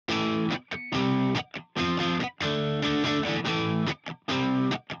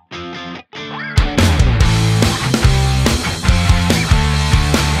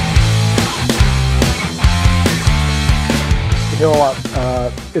Bill,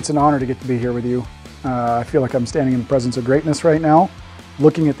 it's an honor to get to be here with you. I feel like I'm standing in the presence of greatness right now,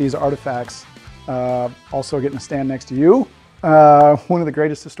 looking at these artifacts, also getting to stand next to you, one of the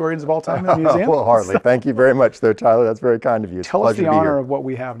greatest historians of all time in the museum. Well, hardly. Thank you very much, though, Tyler. That's very kind of you. Tell us the honor of what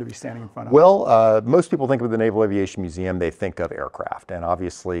we have to be standing in front of. Well, most people think of the Naval Aviation Museum, they think of aircraft, and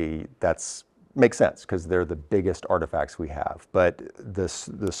obviously that's makes sense because they're the biggest artifacts we have. But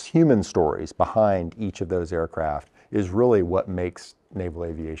this human stories behind each of those aircraft is really what makes naval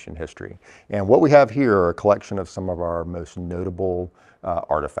aviation history. And what we have here are a collection of some of our most notable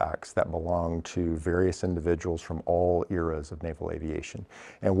artifacts that belong to various individuals from all eras of naval aviation.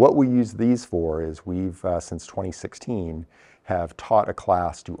 And what we use these for is we've, since 2016, have taught a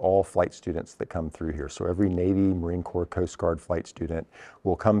class to all flight students that come through here. So every Navy, Marine Corps, Coast Guard flight student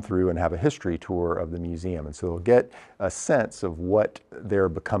will come through and have a history tour of the museum. And so they'll get a sense of what they're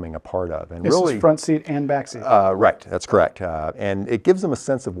becoming a part of. And this really, is front seat and back seat. Right, that's correct. And it gives them a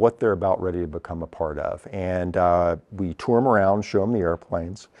sense of what they're about ready to become a part of. And we tour them around, show them the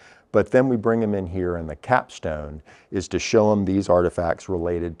airplanes. But then we bring them in here, and the capstone is to show them these artifacts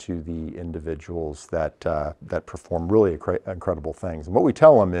related to the individuals that perform really incredible things. And what we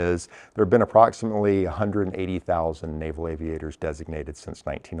tell them is there have been approximately 180,000 naval aviators designated since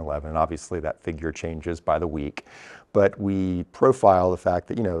 1911. And obviously that figure changes by the week. But we profile the fact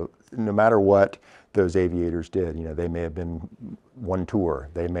that, no matter what those aviators did, they may have been one tour.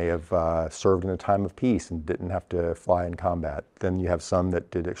 They may have served in a time of peace and didn't have to fly in combat. Then you have some that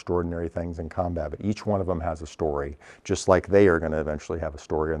did extraordinary things in combat, but each one of them has a story, just like they are going to eventually have a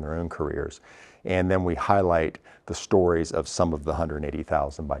story in their own careers. And then we highlight the stories of some of the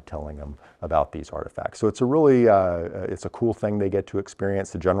 180,000 by telling them about these artifacts. So it's a really, it's a cool thing they get to experience.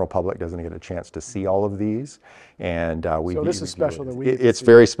 The general public doesn't get a chance to see all of these. And so this is special that we It's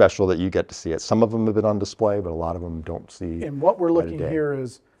very special that you get to see it. Some of them have been on display, but a lot of them don't see. And what we're looking here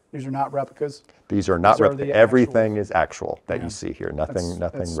is, these are not replicas? These are not replicas. Everything is actual that you see here, nothing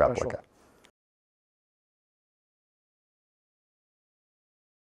that's replica. Special.